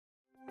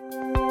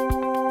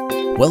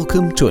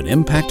Welcome to an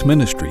Impact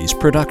Ministries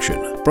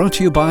production, brought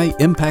to you by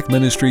Impact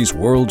Ministries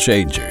World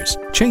Changers,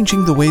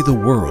 changing the way the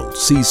world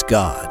sees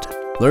God.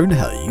 Learn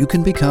how you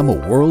can become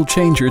a world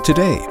changer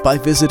today by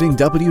visiting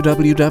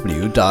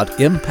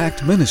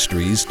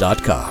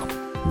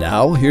www.impactministries.com.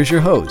 Now, here's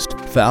your host,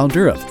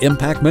 founder of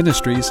Impact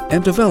Ministries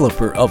and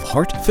developer of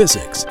Heart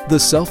Physics, the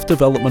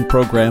self-development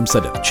programs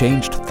that have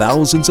changed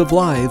thousands of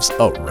lives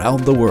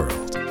around the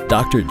world,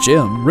 Dr.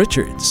 Jim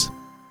Richards.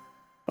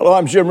 Hello,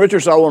 I'm Jim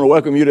Richards. I want to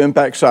welcome you to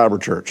Impact Cyber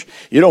Church.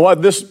 You know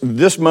what?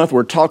 This month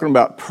we're talking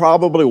about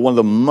probably one of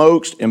the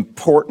most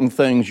important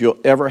things you'll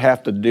ever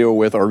have to deal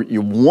with or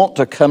you want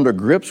to come to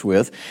grips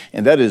with,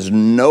 and that is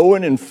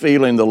knowing and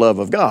feeling the love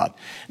of God.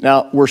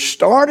 Now, we're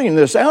starting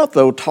this out,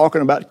 though,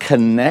 talking about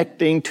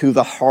connecting to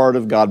the heart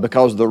of God,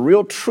 because the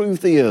real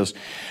truth is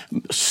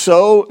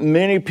so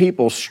many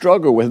people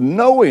struggle with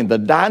knowing the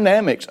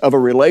dynamics of a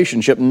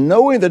relationship,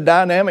 knowing the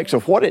dynamics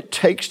of what it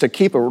takes to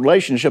keep a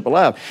relationship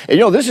alive. And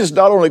you know, this is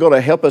not only going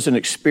to help us in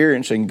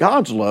experiencing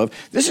God's love,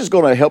 this is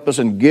going to help us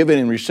in giving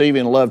and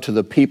receiving love to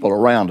the people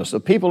around us, the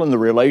people in the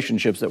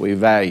relationships that we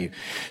value.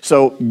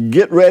 So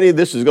get ready.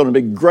 This is going to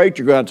be great.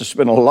 You're going to have to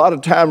spend a lot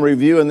of time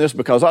reviewing this,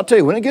 because I'll tell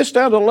you, when it gets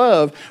down to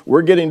love,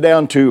 we're getting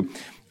down to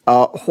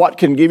what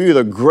can give you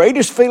the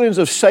greatest feelings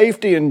of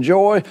safety and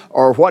joy,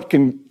 or what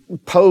can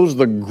pose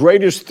the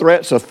greatest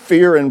threats of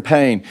fear and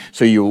pain.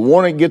 So you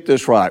want to get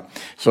this right.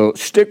 So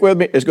stick with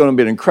me. It's going to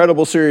be an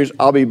incredible series.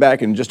 I'll be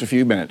back in just a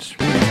few minutes.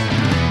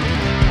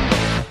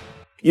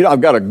 You know,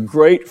 I've got a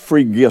great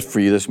free gift for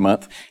you this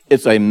month.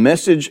 It's a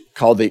message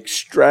called The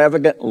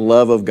Extravagant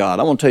Love of God.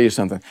 I want to tell you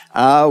something.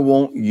 I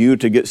want you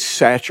to get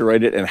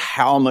saturated in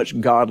how much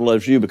God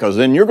loves you, because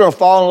then you're going to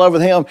fall in love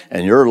with Him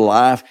and your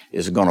life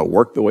is going to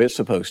work the way it's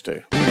supposed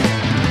to.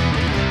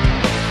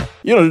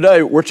 You know,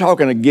 today we're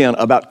talking again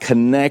about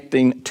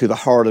connecting to the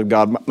heart of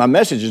God. My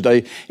message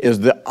today is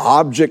the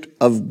object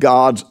of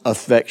God's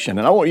affection.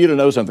 And I want you to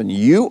know something.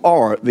 You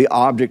are the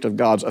object of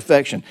God's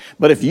affection.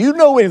 But if you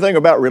know anything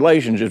about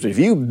relationships, if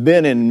you've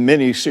been in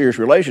many serious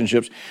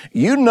relationships,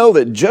 you know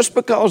that just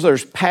because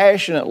there's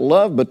passionate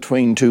love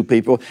between two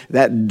people,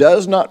 that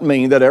does not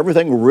mean that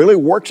everything really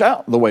works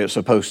out the way it's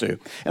supposed to.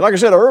 And like I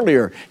said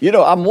earlier, you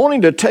know, I'm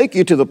wanting to take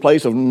you to the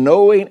place of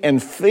knowing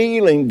and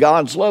feeling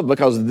God's love,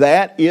 because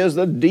that is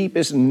the deepest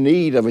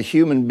need of a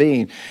human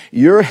being.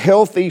 Your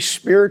healthy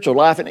spiritual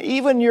life and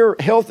even your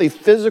healthy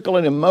physical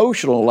and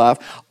emotional life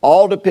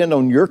all depend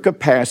on your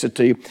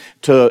capacity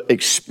to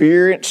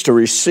experience, to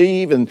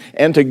receive, and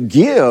to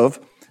give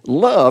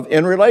love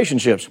in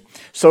relationships.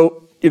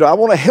 So, you know, I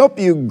want to help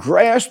you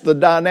grasp the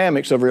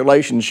dynamics of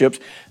relationships,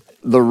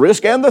 the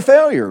risk and the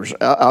failures.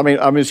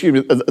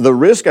 The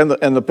risk and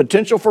the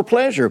potential for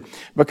pleasure.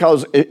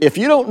 Because if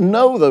you don't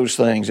know those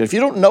things, if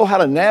you don't know how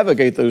to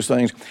navigate those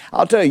things,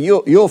 I'll tell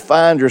you, you'll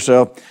find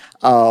yourself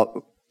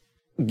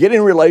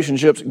getting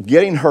relationships,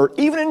 getting hurt,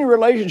 even in your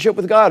relationship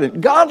with God.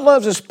 And God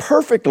loves us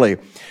perfectly.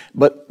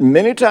 But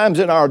many times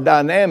in our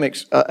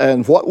dynamics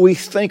and what we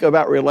think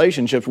about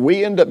relationships,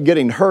 we end up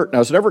getting hurt.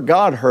 Now, it's never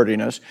God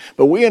hurting us,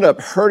 but we end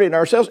up hurting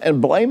ourselves and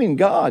blaming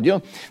God. You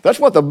know, that's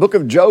what the book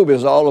of Job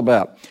is all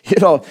about. You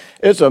know,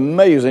 it's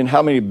amazing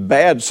how many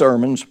bad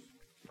sermons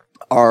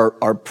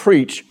are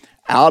preached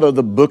out of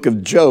the book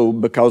of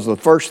Job, because the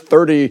first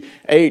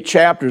 38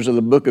 chapters of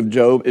the book of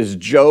Job is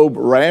Job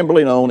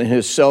rambling on in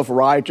his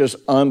self-righteous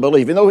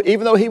unbelief.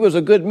 Even though he was a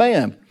good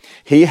man,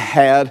 he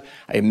had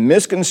a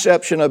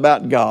misconception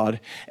about God.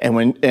 And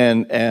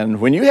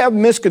when you have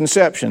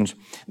misconceptions,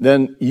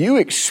 then you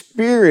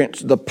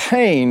experience the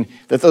pain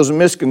that those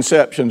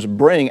misconceptions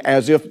bring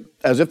as if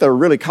they're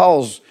really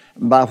caused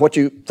by what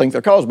you think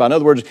they're caused by. In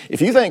other words,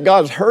 if you think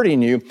God's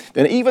hurting you,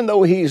 then even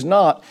though He's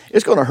not,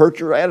 it's going to hurt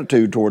your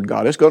attitude toward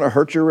God. It's going to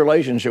hurt your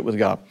relationship with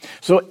God.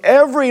 So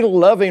every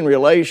loving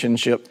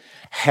relationship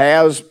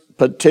has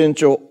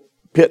potential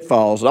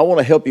pitfalls, and I want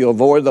to help you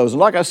avoid those.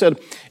 And like I said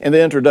in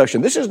the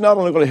introduction, this is not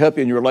only going to help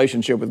you in your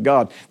relationship with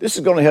God, this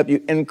is going to help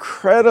you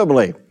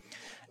incredibly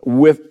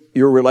with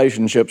your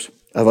relationships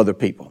of other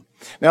people.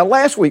 Now,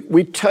 last week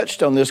we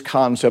touched on this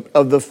concept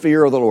of the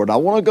fear of the Lord. I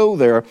want to go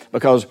there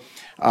because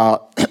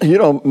you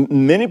know,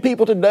 many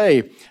people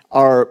today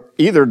are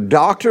either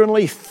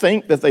doctrinally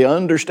think that they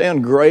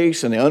understand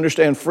grace and they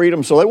understand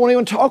freedom, so they won't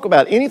even talk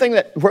about anything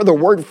where the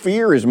word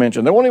fear is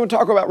mentioned. They won't even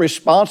talk about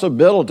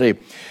responsibility,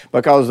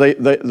 because they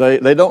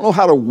don't know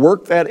how to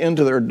work that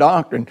into their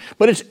doctrine.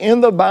 But it's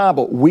in the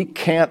Bible. We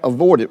can't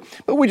avoid it.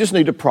 But we just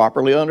need to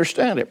properly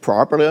understand it,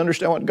 properly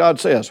understand what God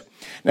says.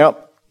 Now,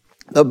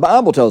 the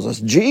Bible tells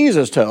us,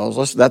 Jesus tells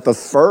us, that the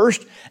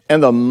first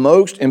and the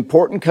most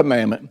important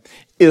commandment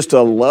is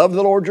to love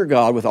the Lord your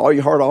God with all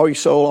your heart, all your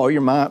soul, all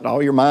your mind,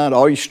 all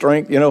your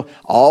strength, you know,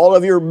 all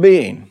of your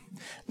being.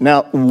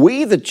 Now,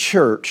 we, the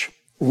church,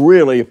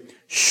 really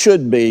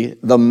should be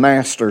the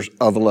masters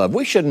of love.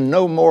 We should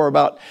know more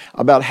about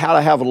how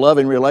to have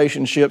loving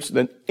relationships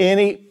than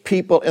any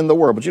people in the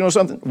world. But you know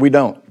something? We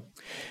don't.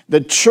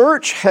 The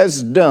church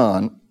has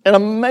done, and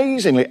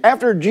amazingly,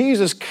 after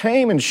Jesus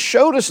came and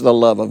showed us the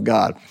love of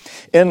God,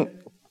 in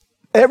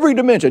Every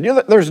dimension. You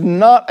know, there's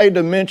not a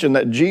dimension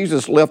that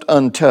Jesus left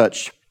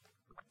untouched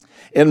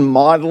in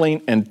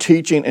modeling and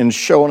teaching and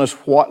showing us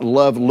what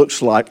love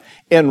looks like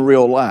in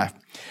real life.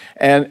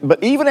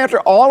 But even after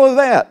all of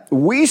that,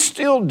 we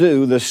still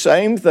do the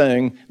same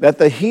thing that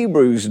the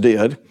Hebrews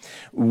did.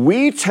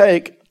 We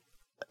take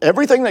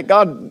everything that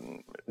God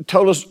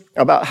told us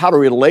about how to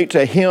relate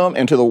to Him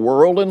and to the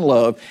world in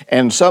love,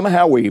 and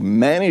somehow we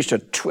manage to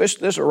twist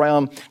this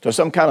around to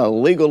some kind of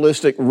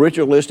legalistic,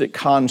 ritualistic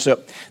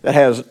concept that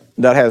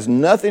has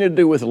nothing to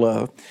do with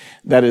love,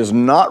 that is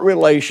not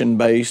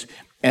relation-based,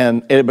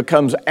 and it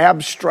becomes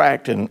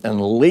abstract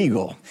and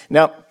legal.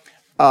 Now,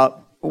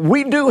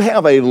 we do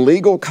have a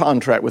legal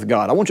contract with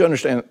God. I want you to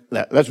understand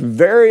that. That's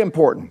very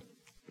important.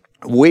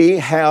 We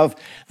have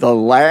the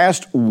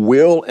last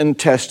will and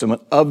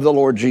testament of the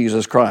Lord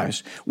Jesus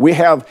Christ. We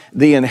have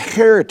the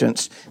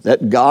inheritance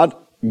that God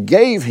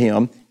gave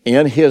Him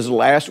in His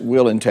last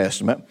will and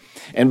testament.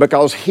 And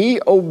because He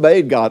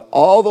obeyed God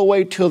all the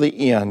way till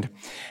the end,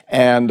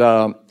 and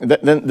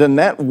then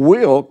that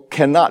will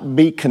cannot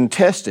be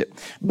contested.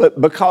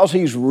 But because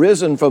He's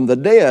risen from the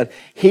dead,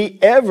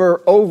 He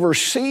ever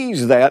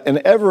oversees that and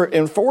ever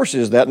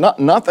enforces that.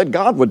 Not that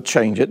God would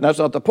change it, and that's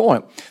not the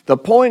point. The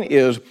point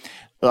is,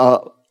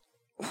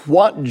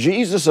 what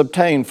Jesus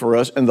obtained for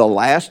us in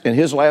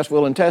His last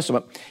will and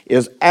testament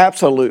is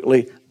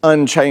absolutely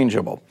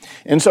unchangeable.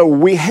 And so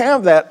we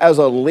have that as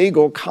a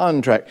legal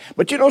contract.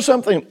 But you know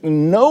something?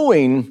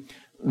 Knowing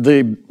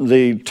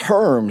the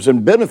terms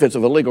and benefits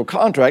of a legal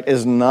contract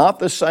is not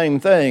the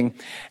same thing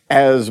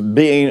as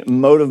being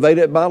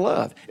motivated by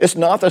love. It's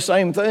not the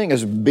same thing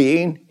as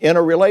being in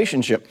a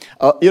relationship.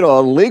 A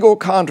legal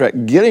contract,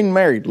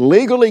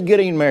 legally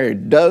getting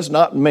married does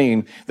not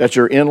mean that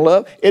you're in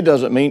love. It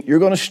doesn't mean you're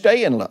going to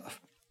stay in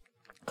love.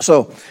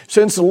 So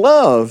since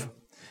love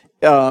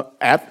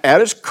at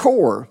its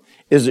core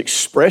is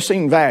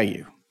expressing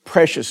value,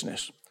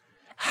 preciousness,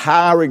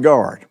 high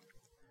regard,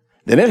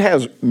 then it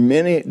has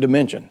many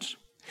dimensions.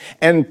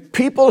 And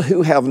people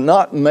who have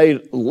not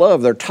made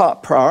love their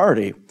top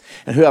priority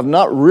and who have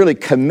not really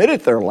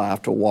committed their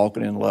life to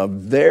walking in love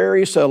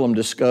very seldom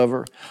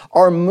discover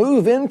or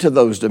move into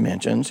those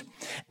dimensions,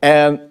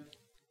 and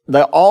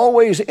they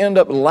always end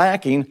up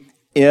lacking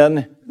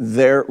in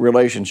their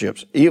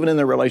relationships, even in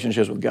their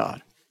relationships with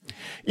God.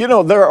 You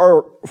know, there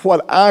are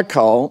what I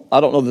call,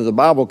 I don't know that the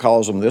Bible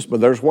calls them this, but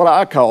there's what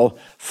I call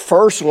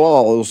first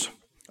laws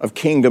of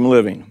kingdom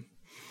living.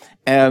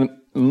 And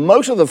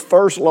most of the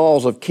first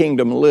laws of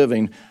kingdom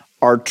living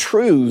are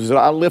truths that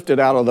I lifted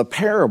out of the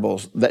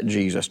parables that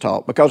Jesus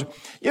taught. Because,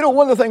 you know,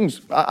 one of the things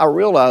I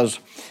realized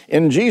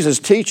in Jesus'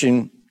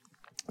 teaching,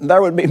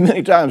 there would be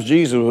many times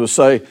Jesus would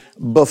say,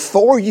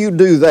 before you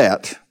do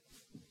that,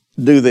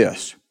 do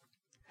this.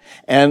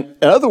 And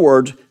in other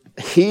words,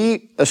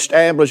 He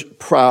established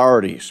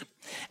priorities.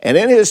 And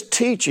in His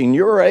teaching,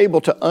 you're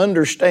able to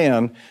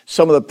understand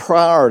some of the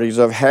priorities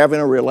of having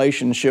a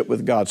relationship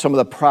with God, some of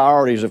the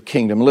priorities of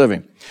kingdom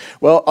living.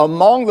 Well,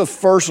 among the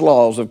first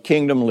laws of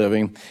kingdom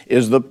living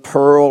is the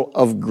pearl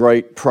of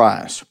great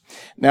price.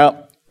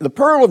 Now, the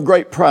pearl of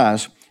great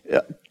price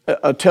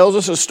tells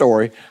us a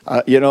story,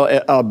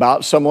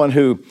 about someone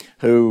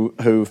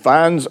who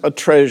finds a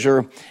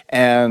treasure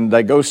and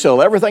they go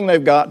sell everything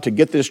they've got to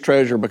get this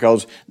treasure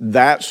because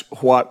that's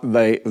what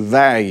they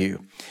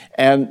value.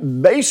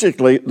 And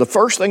basically, the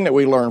first thing that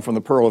we learn from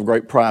the pearl of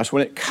great price,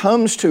 when it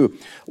comes to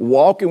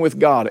walking with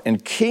God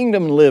and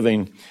kingdom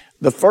living,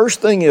 the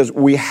first thing is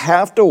we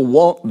have to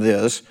want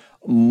this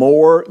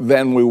more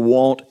than we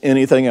want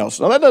anything else.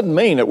 Now, that doesn't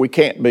mean that we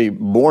can't be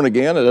born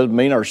again. It doesn't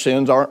mean our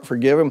sins aren't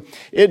forgiven.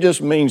 It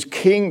just means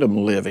kingdom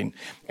living.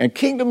 And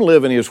kingdom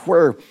living is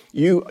where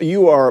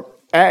you are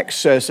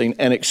accessing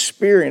and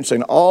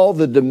experiencing all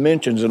the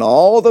dimensions and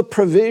all the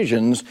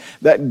provisions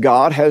that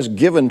God has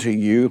given to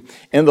you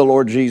in the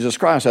Lord Jesus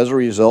Christ as a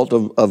result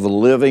of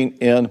living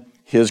in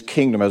His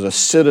kingdom, as a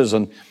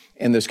citizen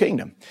in this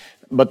kingdom.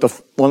 But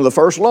one of the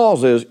first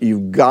laws is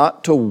you've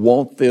got to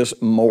want this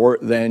more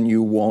than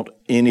you want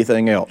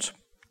anything else.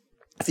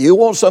 If you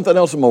want something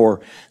else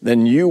more,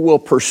 then you will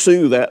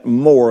pursue that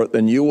more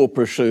than you will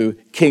pursue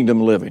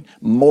kingdom living,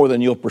 more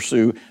than you'll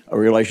pursue a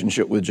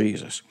relationship with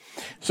Jesus.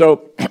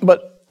 So,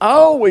 but I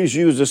always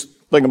use this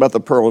thing about the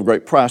pearl of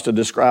great price to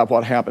describe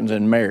what happens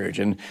in marriage.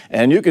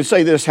 And you could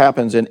say this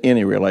happens in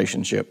any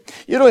relationship.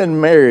 You know,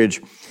 in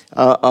marriage,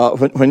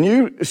 when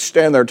you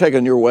stand there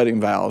taking your wedding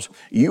vows,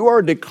 you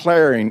are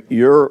declaring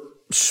your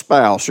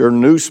spouse, your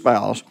new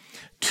spouse,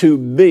 to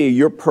be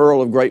your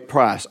pearl of great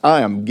price.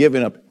 I am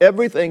giving up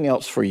everything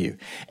else for you.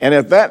 And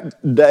if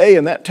that day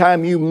and that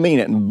time you mean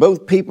it, and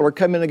both people are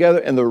coming together,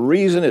 and the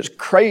reason it's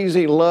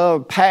crazy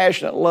love,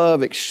 passionate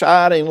love,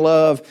 exciting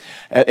love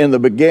in the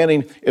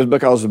beginning is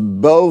because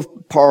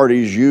both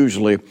parties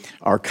usually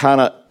are kind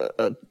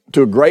of,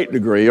 to a great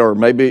degree, or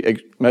maybe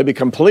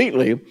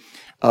completely,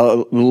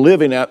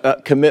 living out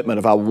that commitment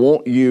of I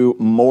want you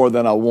more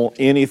than I want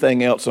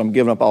anything else, so I'm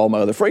giving up all my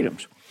other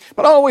freedoms.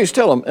 But I always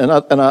tell them,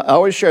 and I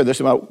always share this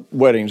in my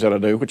weddings that I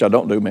do, which I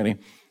don't do many.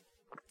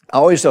 I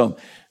always tell them,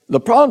 the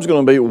problem's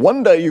going to be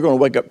one day you're going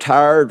to wake up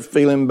tired,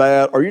 feeling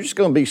bad, or you're just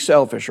going to be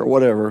selfish or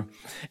whatever,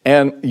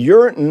 and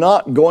you're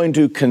not going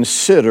to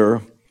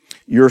consider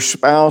your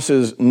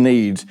spouse's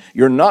needs.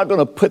 You're not going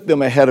to put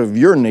them ahead of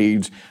your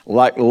needs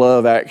like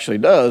love actually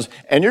does,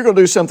 and you're going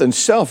to do something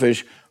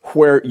selfish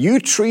where you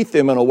treat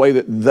them in a way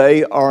that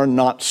they are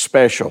not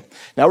special.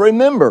 Now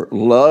remember,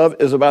 love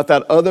is about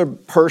that other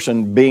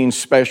person being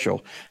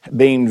special,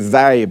 being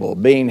valuable,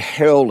 being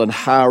held in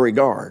high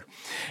regard.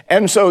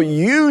 And so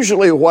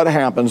usually what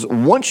happens,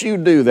 once you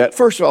do that,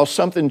 first of all,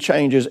 something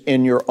changes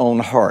in your own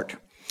heart.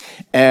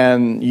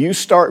 And you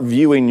start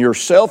viewing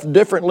yourself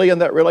differently in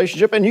that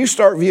relationship, and you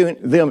start viewing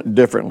them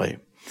differently.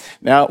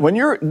 Now, when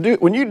you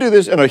do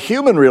this in a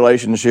human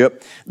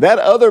relationship, that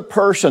other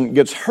person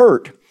gets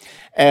hurt,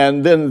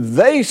 and then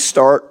they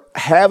start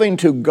having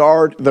to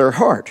guard their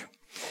heart,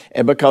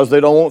 and because they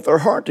don't want their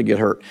heart to get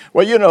hurt.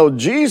 Well, you know,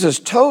 Jesus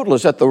told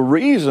us that the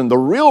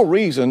real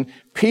reason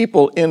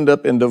people end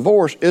up in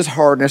divorce is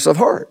hardness of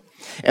heart.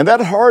 And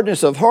that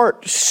hardness of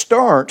heart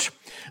starts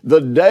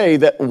the day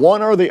that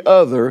one or the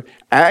other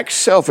acts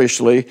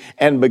selfishly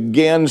and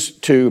begins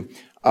to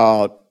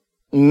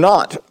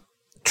not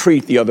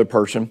treat the other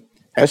person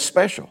as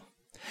special.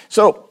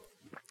 So,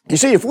 you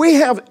see,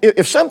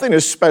 if something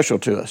is special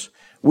to us,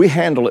 we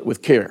handle it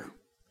with care.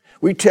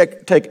 We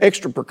take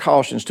extra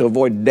precautions to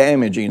avoid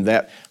damaging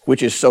that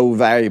which is so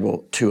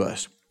valuable to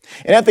us.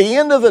 And at the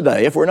end of the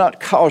day, if we're not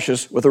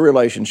cautious with a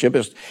relationship,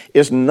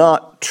 it's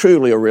not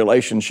truly a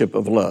relationship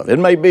of love. It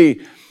may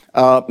be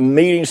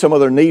meeting some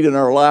other need in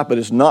our life, but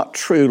it's not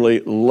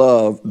truly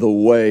love the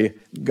way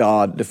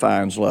God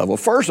defines love. Well,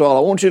 first of all,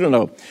 I want you to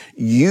know,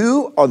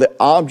 you are the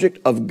object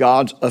of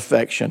God's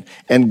affection,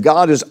 and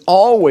God is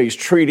always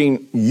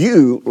treating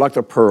you like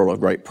the pearl of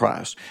great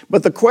price.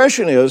 But the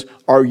question is,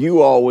 are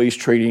you always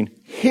treating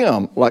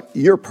Him like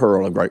your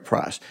pearl of great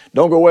price?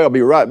 Don't go away. I'll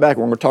be right back.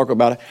 We're going to talk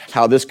about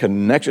how this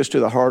connects us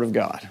to the heart of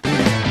God.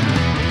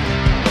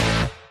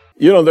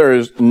 You know, there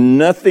is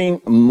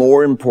nothing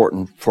more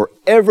important for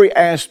every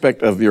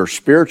aspect of your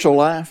spiritual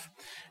life,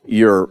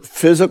 your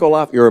physical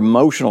life, your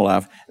emotional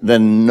life,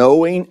 than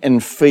knowing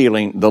and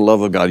feeling the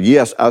love of God.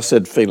 Yes, I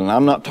said feeling.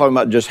 I'm not talking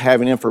about just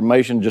having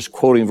information, just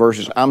quoting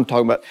verses. I'm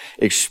talking about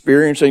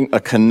experiencing a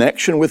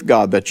connection with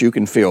God that you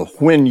can feel.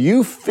 When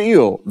you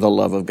feel the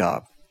love of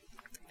God,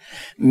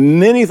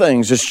 many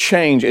things just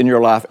change in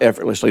your life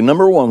effortlessly.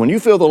 Number one, when you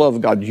feel the love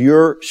of God,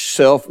 your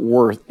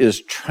self-worth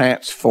is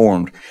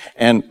transformed,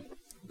 and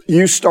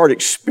you start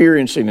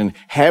experiencing and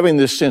having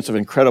this sense of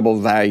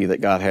incredible value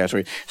that God has for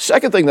you.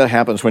 Second thing that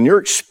happens when you're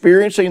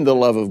experiencing the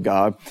love of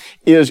God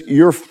is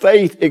your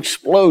faith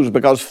explodes,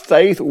 because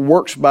faith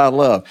works by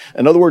love.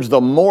 In other words, the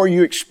more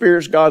you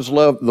experience God's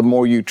love, the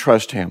more you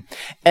trust Him.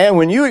 And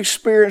when you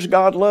experience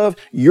God's love,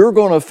 you're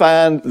going to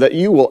find that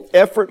you will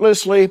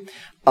effortlessly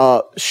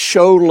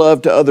show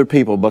love to other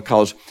people,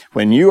 because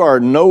when you are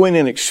knowing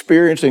and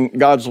experiencing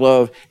God's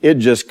love, it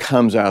just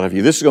comes out of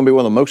you. This is going to be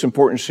one of the most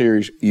important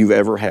series you've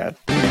ever had.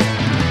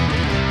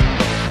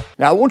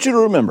 Now, I want you to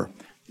remember,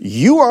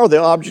 you are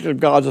the object of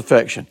God's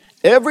affection.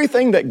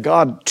 Everything that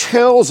God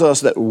tells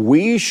us that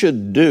we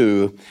should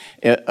do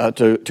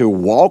to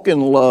walk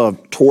in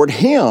love toward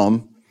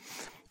Him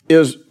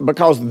is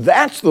because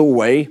that's the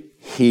way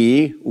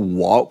He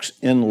walks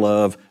in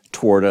love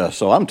toward us.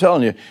 So I'm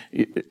telling you,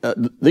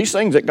 these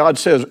things that God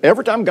says,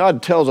 every time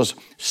God tells us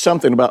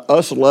something about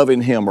us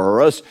loving Him, or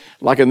us,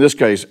 like in this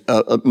case,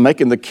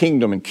 making the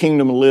kingdom and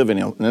kingdom living,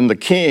 and then the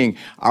King,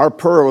 our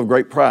pearl of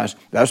great price,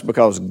 that's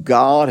because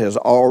God has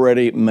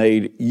already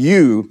made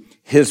you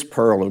His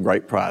pearl of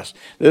great price.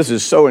 This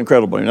is so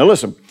incredible. Now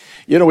listen,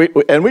 you know,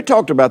 we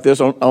talked about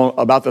this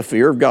about the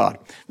fear of God.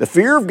 The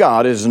fear of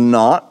God is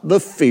not the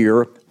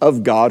fear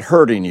of God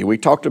hurting you. We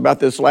talked about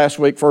this last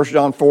week. 1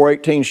 John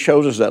 4:18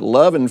 shows us that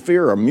love and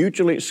fear are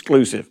mutually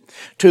exclusive.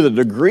 To the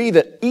degree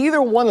that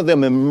either one of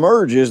them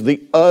emerges,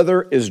 the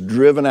other is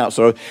driven out.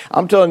 So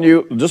I'm telling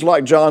you, just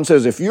like John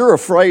says, if you're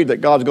afraid that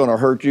God's going to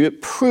hurt you,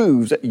 it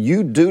proves that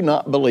you do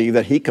not believe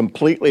that He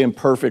completely and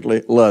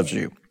perfectly loves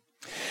you.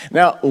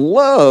 Now,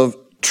 love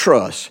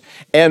trusts.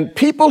 And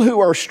people who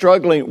are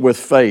struggling with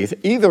faith,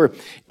 either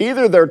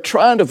they're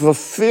trying to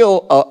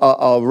fulfill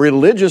a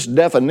religious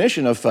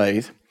definition of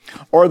faith,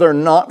 or they're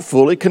not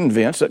fully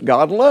convinced that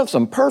God loves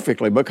them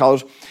perfectly,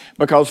 because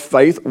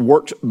faith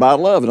works by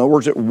love. In other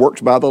words, it works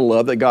by the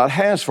love that God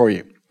has for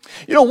you.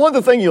 You know, one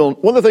of the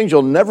things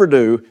you'll never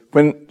do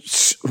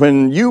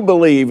when you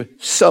believe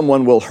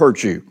someone will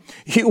hurt you,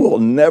 you will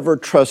never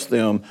trust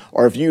them,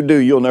 or if you do,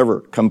 you'll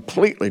never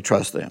completely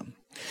trust them.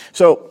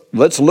 So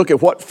let's look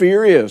at what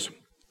fear is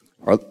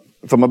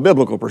from a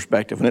biblical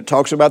perspective, and it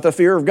talks about the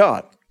fear of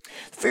God.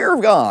 Fear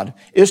of God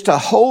is to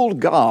hold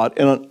God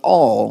in an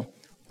awe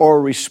or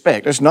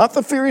respect. It's not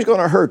the fear he's going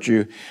to hurt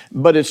you,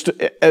 but it's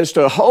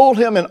to hold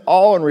him in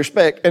awe and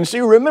respect. And see,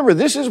 remember,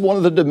 this is one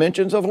of the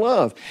dimensions of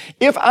love.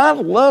 If I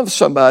love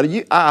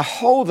somebody, I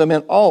hold them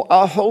in awe.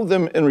 I hold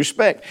them in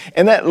respect.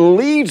 And that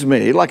leads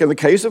me, like in the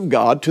case of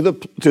God, to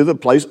the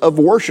place of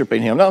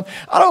worshiping him. Now,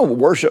 I don't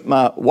worship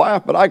my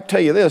wife, but I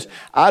tell you this,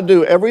 I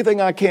do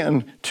everything I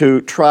can to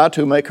try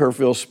to make her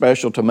feel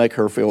special, to make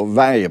her feel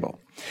valuable.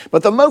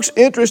 But the most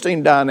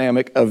interesting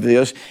dynamic of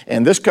this,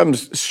 and this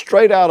comes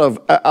straight out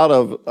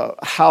of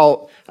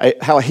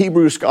how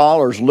Hebrew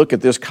scholars look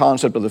at this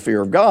concept of the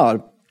fear of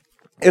God,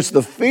 it's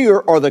the fear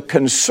or the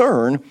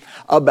concern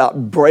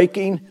about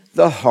breaking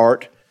the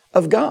heart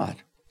of God.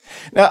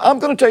 Now, I'm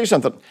going to tell you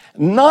something.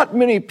 Not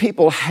many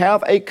people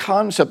have a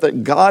concept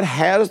that God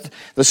has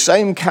the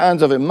same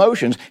kinds of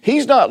emotions.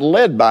 He's not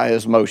led by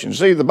his emotions.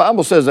 See, the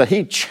Bible says that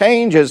he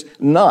changes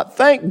not.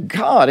 Thank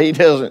God he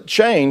doesn't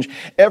change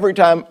every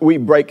time we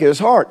break his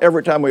heart,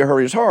 every time we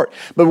hurt his heart.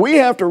 But we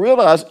have to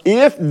realize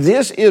if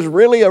this is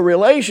really a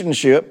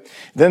relationship,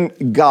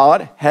 then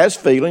God has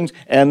feelings,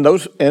 and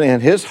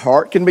his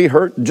heart can be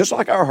hurt just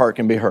like our heart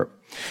can be hurt.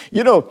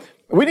 You know,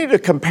 we need to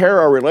compare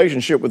our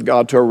relationship with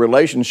God to a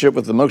relationship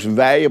with the most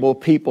valuable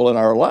people in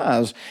our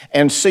lives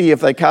and see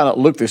if they kind of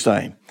look the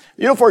same.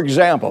 You know, for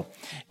example,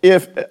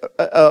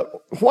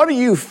 what do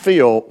you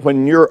feel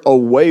when you're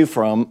away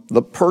from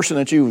the person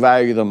that you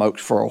value the most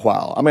for a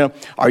while? I mean,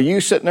 are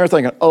you sitting there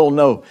thinking, oh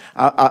no,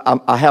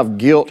 I have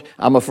guilt.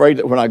 I'm afraid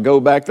that when I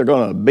go back, they're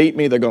going to beat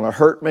me. They're going to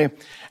hurt me.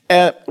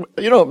 And,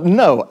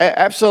 no,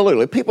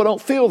 absolutely. People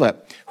don't feel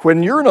that.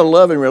 When you're in a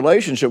loving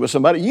relationship with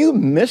somebody, you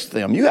miss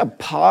them. You have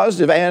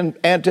positive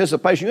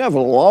anticipation. You have a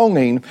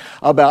longing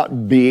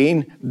about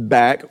being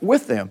back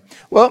with them.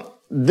 Well,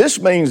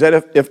 this means that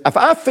if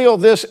I feel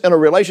this in a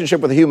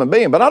relationship with a human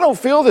being, but I don't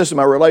feel this in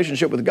my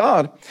relationship with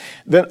God,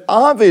 then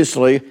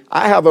obviously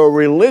I have a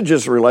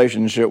religious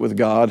relationship with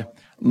God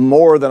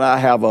more than I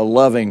have a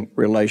loving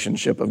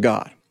relationship of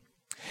God.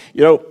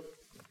 You know,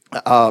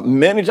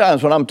 many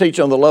times when I'm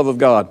teaching on the love of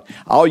God,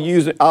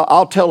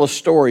 I'll tell a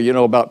story,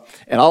 about,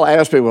 and I'll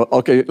ask people,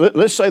 okay,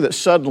 let's say that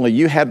suddenly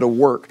you had to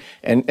work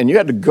and you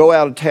had to go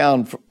out of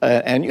town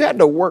and you had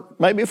to work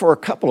maybe for a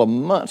couple of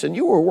months and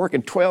you were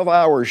working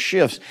 12-hour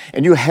shifts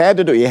and you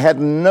had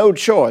no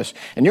choice,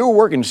 and you were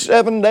working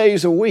 7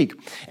 days a week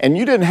and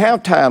you didn't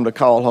have time to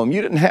call home.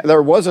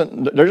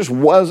 There just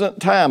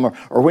wasn't time,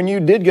 or when you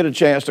did get a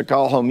chance to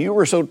call home, you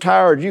were so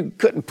tired you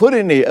couldn't put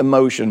any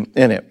emotion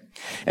in it.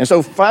 And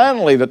so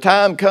finally the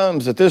time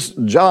comes that this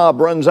job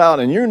runs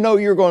out and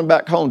you're going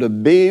back home to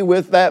be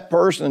with that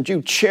person that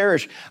you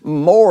cherish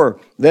more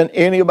than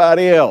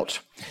anybody else.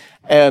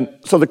 And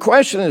so the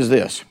question is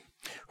this: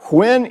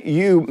 when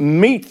you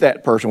meet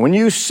that person, when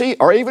you see,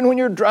 or even when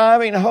you're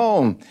driving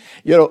home,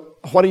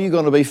 what are you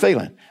going to be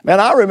feeling? Man,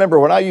 I remember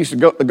when I used to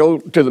go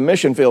to the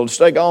mission field,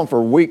 stay gone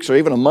for weeks or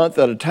even a month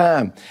at a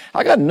time.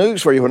 I got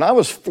news for you. When I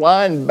was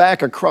flying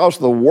back across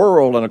the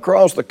world and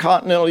across the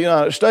continental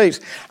United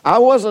States, I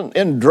wasn't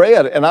in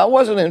dread and I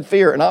wasn't in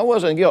fear and I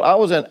wasn't in guilt. I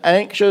was in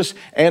anxious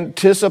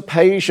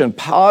anticipation,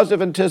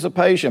 positive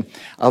anticipation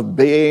of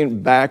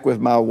being back with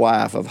my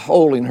wife, of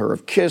holding her,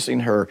 of kissing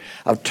her,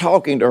 of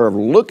talking to her, of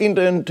looking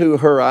into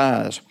her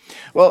eyes.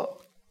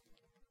 Well,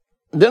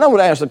 then I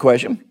would ask the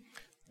question,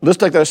 let's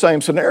take that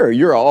same scenario.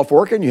 You're off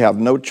working. You have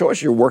no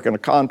choice. You're working a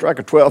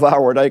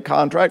 12-hour-a-day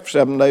contract for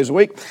 7 days a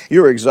week.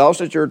 You're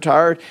exhausted. You're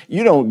tired.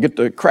 You don't get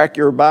to crack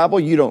your Bible.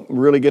 You don't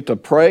really get to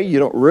pray. You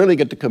don't really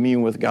get to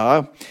commune with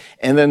God.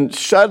 And then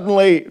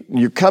suddenly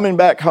you're coming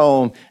back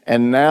home,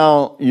 and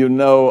now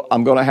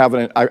I'm going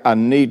to I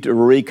need to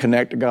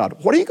reconnect to God.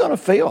 What are you going to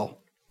feel?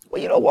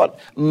 Well, you know what?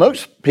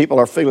 Most people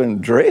are feeling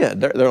dread.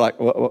 They're like,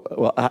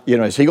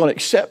 is he going to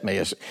accept me?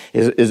 Is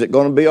it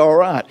going to be all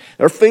right?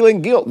 They're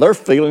feeling guilt. They're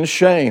feeling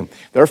shame.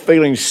 They're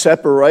feeling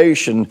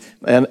separation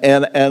and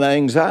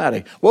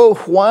anxiety. Well,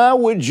 why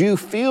would you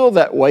feel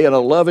that way in a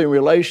loving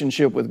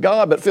relationship with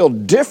God, but feel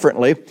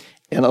differently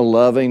in a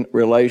loving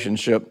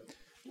relationship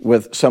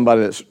with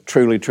somebody that's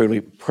truly, truly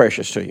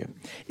precious to you?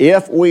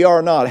 If we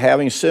are not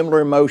having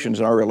similar emotions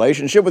in our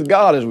relationship with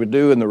God as we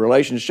do in the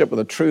relationship with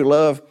a true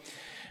love,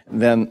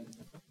 then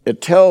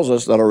it tells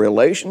us that a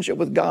relationship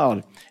with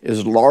God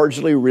is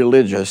largely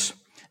religious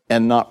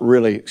and not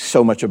really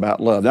so much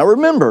about love. Now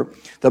remember,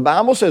 the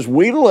Bible says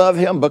we love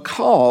him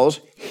because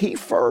he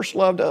first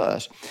loved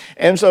us.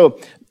 And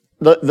so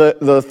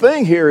the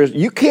thing here is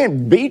you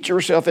can't beat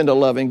yourself into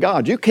loving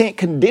God. You can't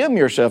condemn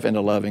yourself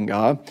into loving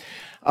God.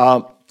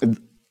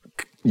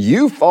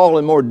 You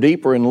falling more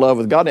deeper in love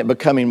with God and it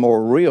becoming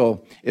more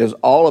real is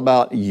all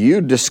about you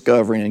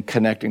discovering and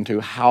connecting to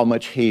how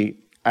much he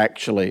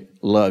actually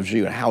loves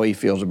you and how he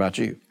feels about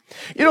you.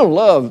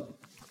 Love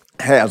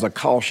has a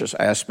cautious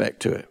aspect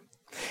to it.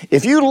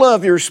 If you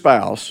love your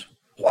spouse,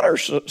 what are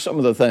some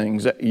of the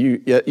things that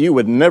you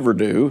would never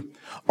do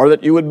or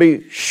that you would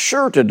be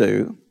sure to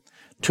do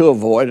to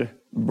avoid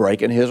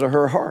breaking his or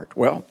her heart?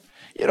 Well,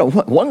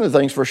 one of the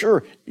things for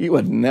sure, you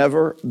would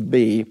never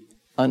be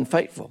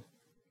unfaithful.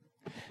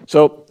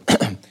 So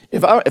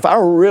If I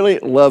really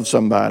love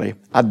somebody,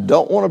 I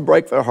don't want to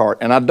break their heart,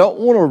 and I don't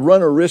want to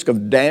run a risk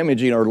of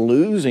damaging or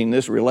losing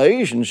this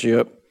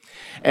relationship.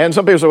 And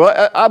some people say,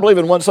 well, I believe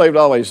in once saved,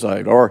 always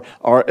saved, or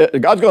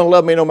God's going to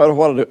love me no matter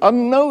what I do. I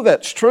know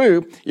that's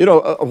true.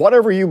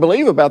 Whatever you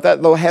believe about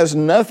that, though, has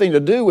nothing to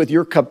do with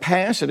your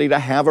capacity to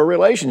have a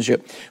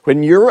relationship.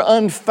 When you're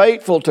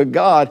unfaithful to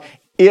God,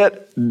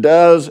 it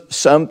does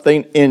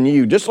something in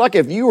you. Just like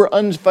if you were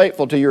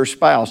unfaithful to your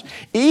spouse,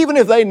 even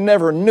if they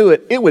never knew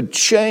it, it would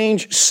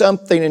change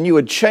something and you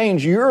would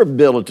change your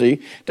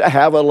ability to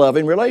have a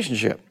loving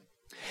relationship.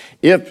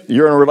 If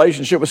you're in a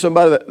relationship with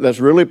somebody that's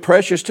really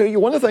precious to you,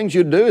 one of the things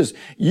you'd do is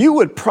you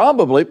would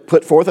probably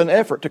put forth an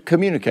effort to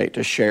communicate,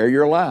 to share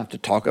your life, to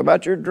talk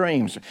about your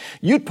dreams.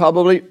 You'd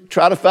probably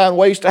try to find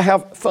ways to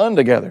have fun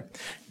together.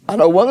 I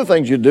know one of the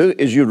things you'd do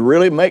is you'd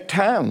really make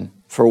time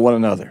for one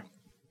another.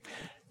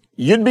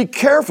 You'd be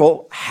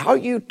careful how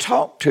you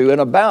talk to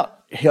and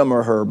about him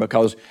or her,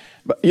 because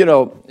you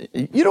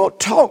don't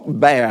talk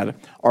bad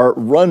or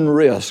run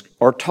risk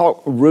or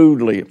talk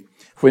rudely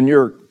when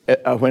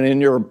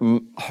in your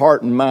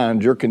heart and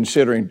mind you're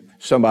considering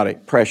somebody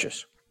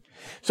precious.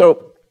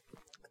 So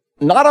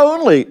not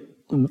only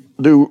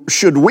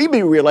should we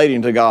be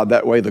relating to God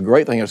that way, the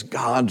great thing is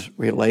God's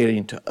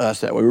relating to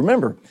us that way.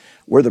 Remember,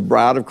 we're the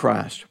bride of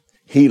Christ.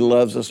 He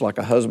loves us like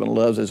a husband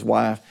loves his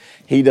wife.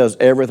 He does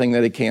everything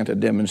that he can to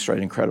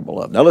demonstrate incredible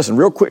love. Now listen,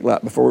 real quick,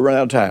 before we run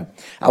out of time,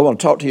 I want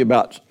to talk to you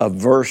about a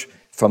verse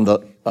from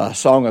the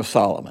Song of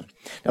Solomon.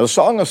 Now, the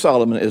Song of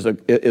Solomon is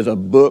a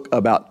book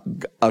about,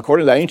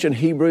 according to the ancient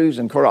Hebrews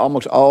and according to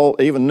almost all,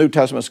 even New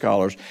Testament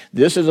scholars,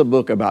 this is a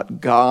book about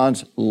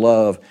God's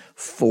love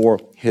for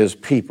his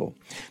people.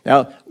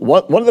 Now,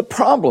 one of the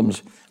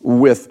problems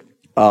with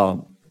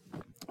Song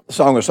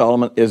of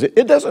Solomon is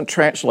it doesn't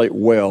translate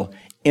well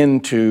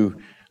into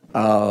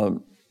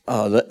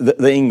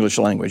the English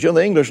language.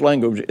 The English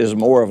language is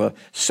more of a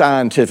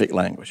scientific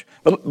language.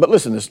 But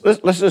listen to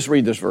this. Let's just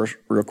read this verse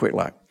real quick.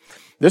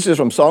 This is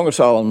from Song of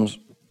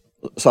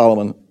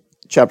Solomon,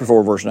 chapter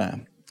 4, verse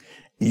 9.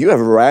 You have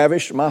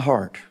ravished my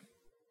heart,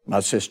 my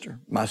sister,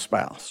 my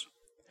spouse.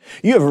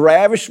 You have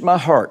ravished my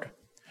heart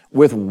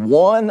with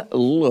one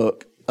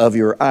look of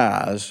your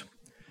eyes,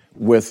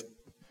 with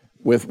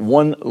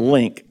one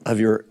link of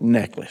your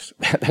necklace.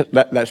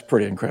 That's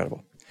pretty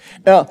incredible.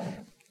 Now,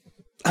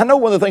 I know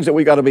one of the things that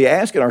we've got to be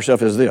asking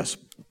ourselves is this: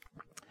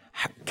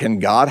 can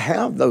God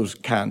have those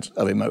kinds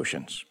of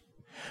emotions?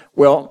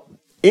 Well,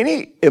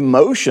 any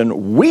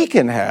emotion we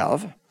can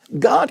have,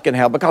 God can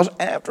have, because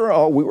after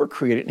all, we were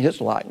created in his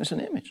likeness and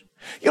image.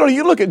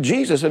 You look at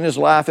Jesus and his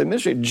life and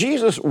ministry.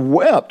 Jesus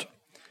wept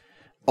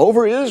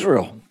over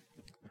Israel.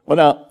 Well,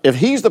 now, if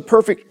he's the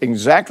perfect,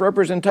 exact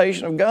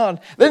representation of God,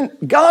 then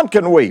God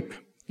can weep.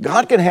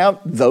 God can have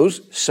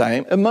those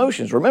same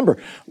emotions. Remember,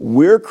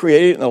 we're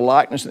created in the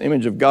likeness and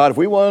image of God. If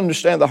we want to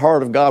understand the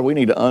heart of God, we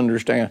need to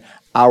understand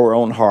our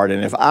own heart.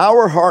 And if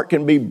our heart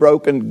can be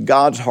broken,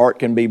 God's heart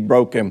can be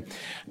broken.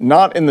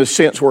 Not in the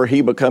sense where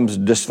he becomes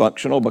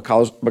dysfunctional,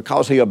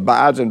 because he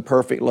abides in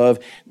perfect love,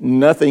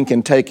 nothing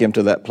can take him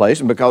to that place.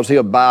 And because he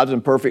abides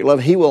in perfect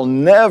love, he will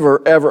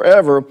never, ever,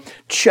 ever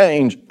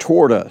change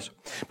toward us.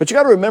 But you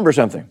got to remember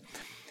something.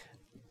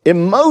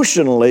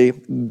 Emotionally,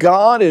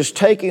 God is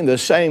taking the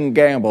same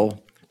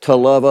gamble to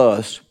love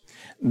us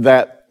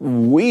that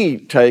we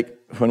take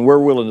when we're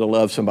willing to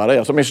love somebody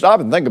else. I mean, stop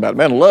and think about it.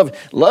 Man,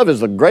 love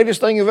is the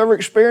greatest thing you've ever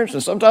experienced,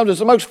 and sometimes it's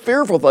the most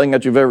fearful thing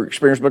that you've ever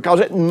experienced,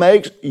 because it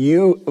makes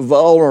you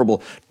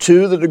vulnerable.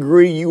 To the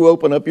degree you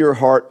open up your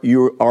heart,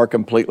 you are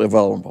completely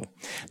vulnerable.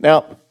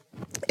 Now,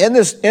 in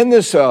this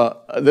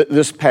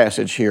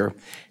passage here,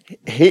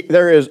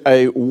 there is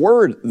a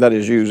word that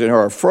is used,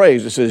 or a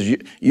phrase that says,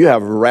 you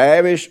have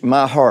ravished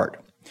my heart.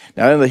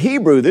 Now, in the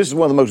Hebrew, this is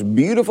one of the most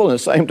beautiful and at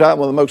the same time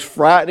one of the most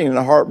frightening and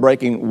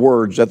heartbreaking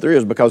words that there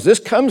is, because this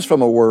comes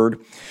from a word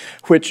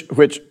which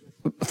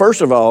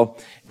first of all,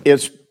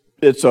 it's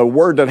a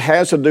word that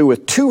has to do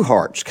with two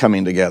hearts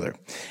coming together.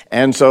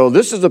 And so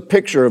this is a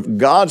picture of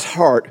God's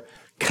heart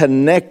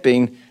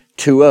connecting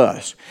to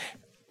us.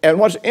 And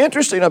what's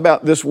interesting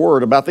about this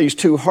word, about these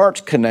two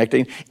hearts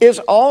connecting, is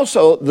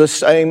also the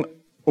same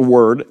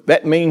word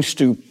that means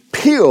to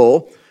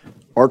peel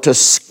or to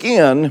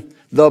skin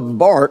the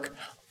bark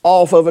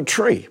off of a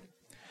tree.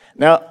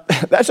 Now,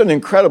 that's an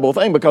incredible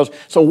thing, because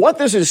so what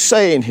this is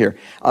saying here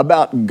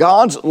about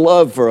God's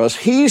love for us,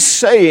 he's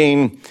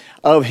saying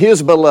of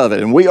his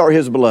beloved, and we are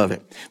his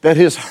beloved, that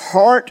his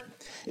heart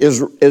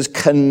is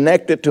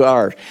connected to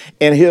ours,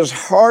 and his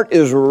heart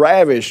is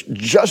ravished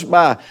just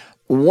by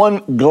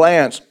one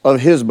glance of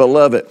his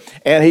beloved,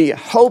 and he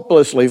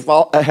hopelessly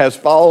has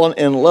fallen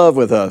in love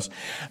with us.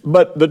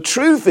 But the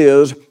truth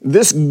is,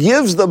 this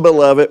gives the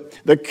beloved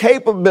the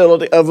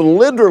capability of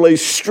literally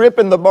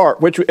stripping the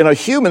bark, which in a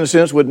human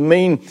sense would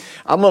mean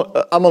I'm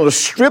going to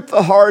strip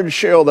the hard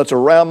shell that's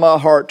around my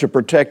heart to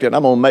protect it.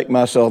 I'm going to make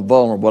myself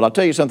vulnerable. But I'll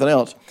tell you something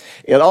else.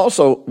 It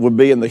also would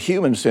be in the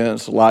human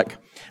sense like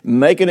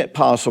making it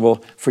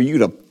possible for you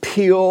to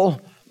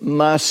peel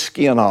my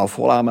skin off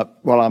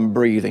while I'm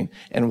breathing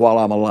and while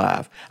I'm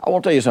alive. I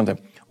want to tell you something.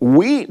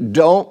 we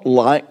don't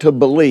like to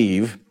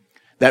believe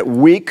that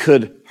we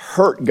could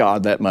hurt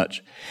God that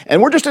much.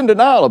 And we're just in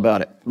denial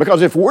about it.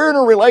 Because if we're in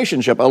a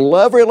relationship, a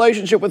love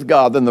relationship with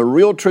God, then the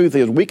real truth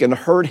is we can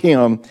hurt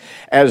Him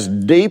as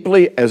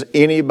deeply as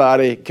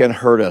anybody can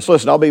hurt us.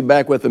 Listen, I'll be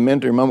back with the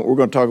mentoring moment. We're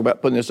going to talk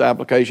about putting this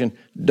application.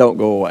 Don't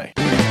go away.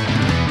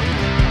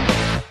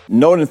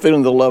 Knowing and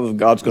feeling the love of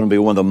God is going to be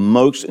one of the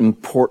most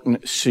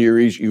important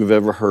series you've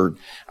ever heard.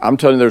 I'm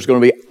telling you, there's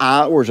going to be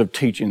hours of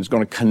teaching. It's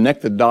going to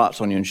connect the dots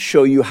on you and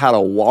show you how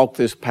to walk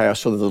this path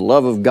so that the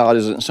love of God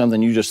isn't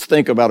something you just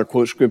think about or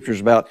quote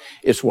scriptures about.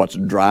 It's what's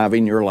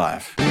driving your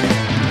life.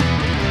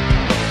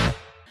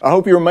 I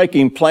hope you're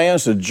making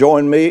plans to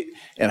join me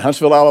in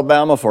Huntsville,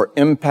 Alabama for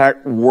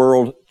Impact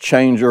World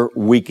Changer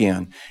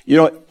Weekend. You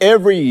know,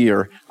 every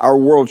year our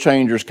world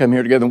changers come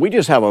here together and we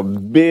just have a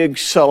big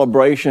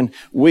celebration.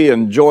 We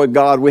enjoy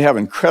God. We have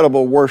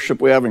incredible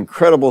worship. We have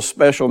incredible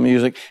special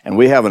music, and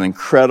we have an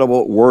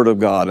incredible Word of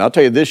God. And I'll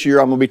tell you, this year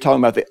I'm going to be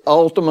talking about the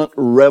ultimate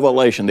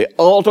revelation, the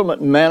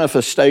ultimate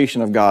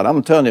manifestation of God.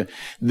 I'm telling you,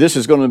 this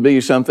is going to be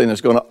something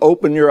that's going to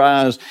open your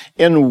eyes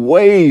in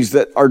ways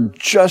that are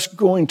just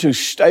going to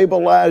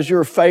stabilize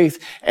your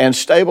faith and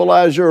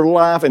stabilize your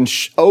life and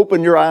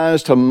open your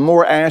eyes to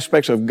more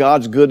aspects of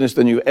God's goodness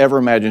than you ever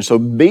imagined. So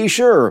be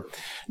sure,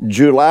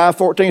 July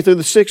 14th through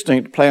the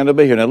 16th, plan to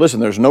be here. Now listen,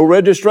 there's no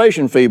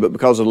registration fee, but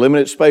because of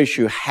limited space,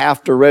 you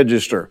have to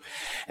register.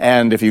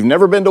 And if you've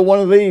never been to one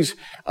of these,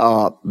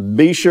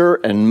 be sure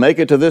and make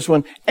it to this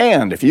one.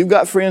 And if you've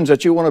got friends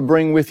that you want to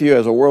bring with you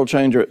as a world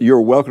changer,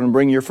 you're welcome to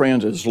bring your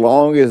friends as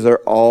long as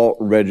they're all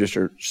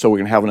registered so we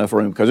can have enough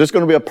room. Because it's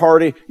going to be a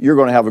party. You're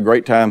going to have a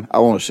great time. I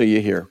want to see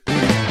you here.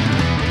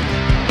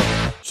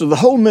 So the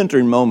whole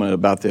mentoring moment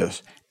about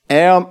this,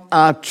 am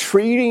I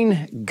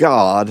treating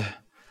God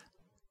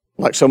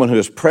like someone who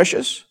is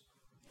precious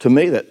to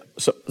me, that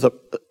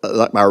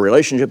my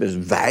relationship is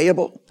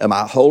valuable? Am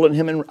I holding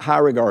Him in high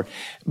regard?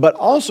 But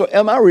also,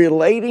 am I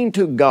relating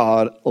to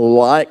God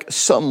like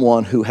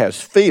someone who has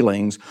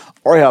feelings,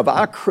 or have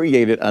I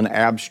created an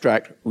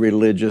abstract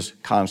religious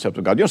concept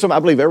of God? You know something? I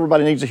believe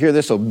everybody needs to hear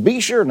this, so be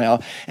sure now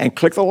and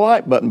click the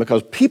like button,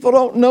 because people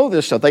don't know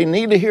this stuff. They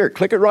need to hear it.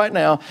 Click it right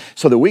now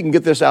so that we can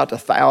get this out to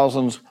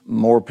thousands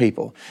more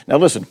people. Now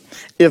listen,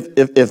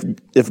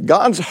 if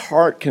God's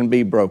heart can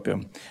be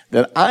broken,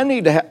 then I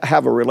need to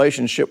have a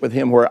relationship with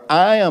Him where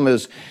I am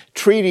as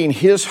treating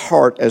His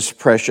heart as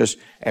precious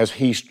as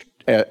He's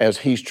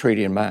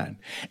treating mine.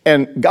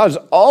 And God's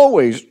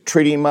always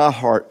treating my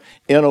heart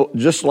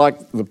just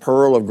like the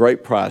pearl of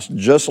great price,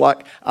 just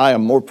like I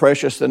am more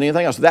precious than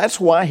anything else. That's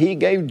why He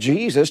gave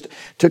Jesus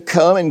to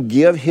come and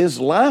give His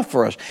life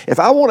for us. If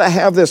I want to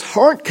have this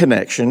heart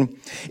connection,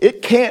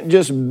 it can't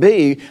just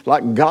be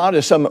like God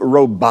is some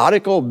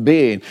robotical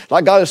being,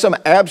 like God is some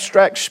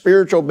abstract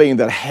spiritual being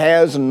that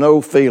has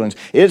no feelings.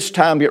 It's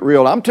time to get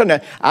real. I'm telling you,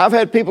 I've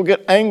had people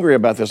get angry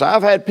about this.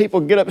 I've had people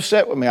get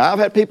upset with me. I've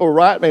had people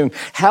write me,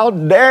 how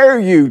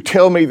dare you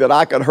tell me that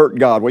I could hurt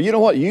God? Well, you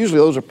know what? Usually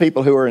those are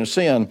people who are in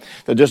sin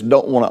that just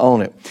don't want to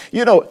own it.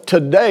 You know,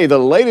 today, one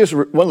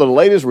of the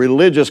latest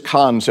religious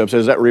concepts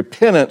is that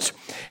repentance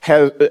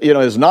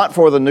is not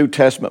for the New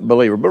Testament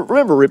believer. But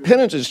remember,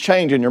 repentance is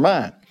changing your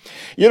mind.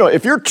 You know,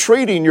 if you're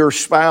treating your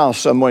spouse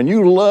someone,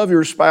 you love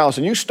your spouse,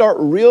 and you start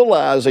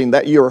realizing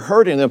that you're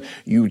hurting them,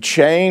 you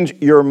change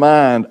your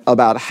mind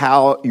about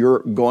how you're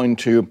going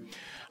to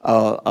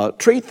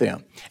treat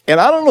them. And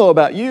I don't know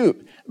about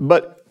you,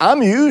 but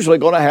I'm usually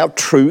going to have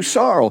true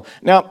sorrow.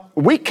 Now,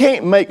 we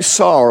can't make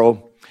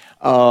sorrow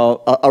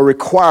a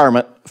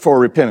requirement for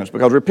repentance,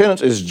 because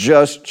repentance is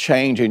just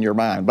changing your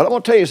mind. But I'm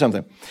going to tell you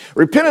something.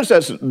 Repentance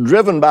that's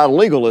driven by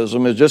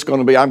legalism is just going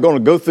to be, I'm going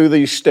to go through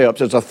these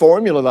steps. It's a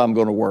formula that I'm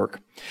going to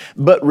work.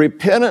 But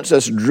repentance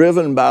that's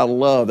driven by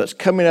love, that's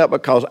coming out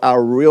because I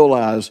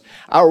realize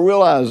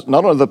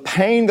not only the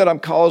pain that I'm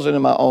causing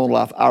in my own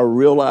life, I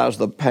realize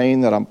the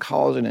pain that I'm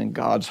causing in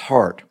God's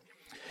heart.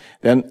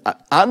 Then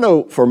I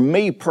know for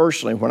me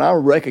personally, when I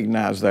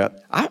recognize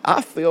that,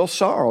 I feel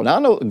sorrow. Now I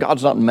know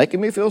God's not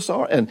making me feel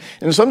sorrow. And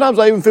sometimes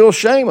I even feel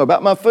shame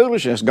about my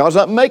foolishness. God's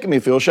not making me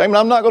feel shame. And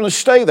I'm not going to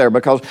stay there,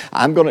 because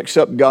I'm going to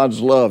accept God's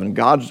love. And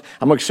I'm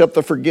going to accept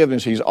the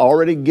forgiveness He's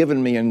already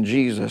given me in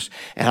Jesus.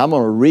 And I'm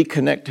going to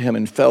reconnect to Him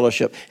in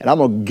fellowship. And I'm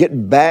going to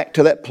get back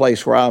to that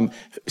place where I'm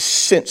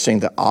sensing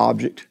the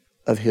object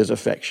of His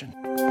affection.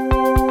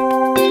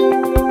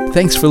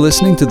 Thanks for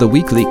listening to the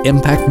weekly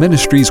Impact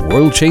Ministries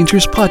World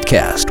Changers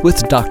podcast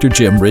with Dr.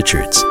 Jim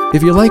Richards.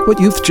 If you like what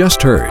you've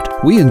just heard,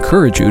 we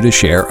encourage you to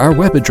share our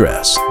web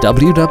address,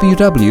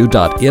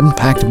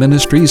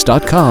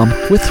 www.impactministries.com,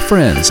 with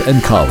friends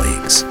and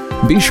colleagues.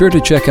 Be sure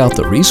to check out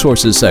the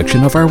resources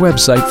section of our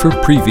website for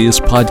previous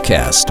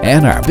podcasts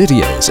and our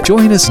videos.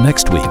 Join us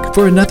next week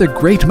for another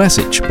great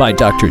message by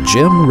Dr.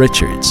 Jim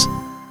Richards.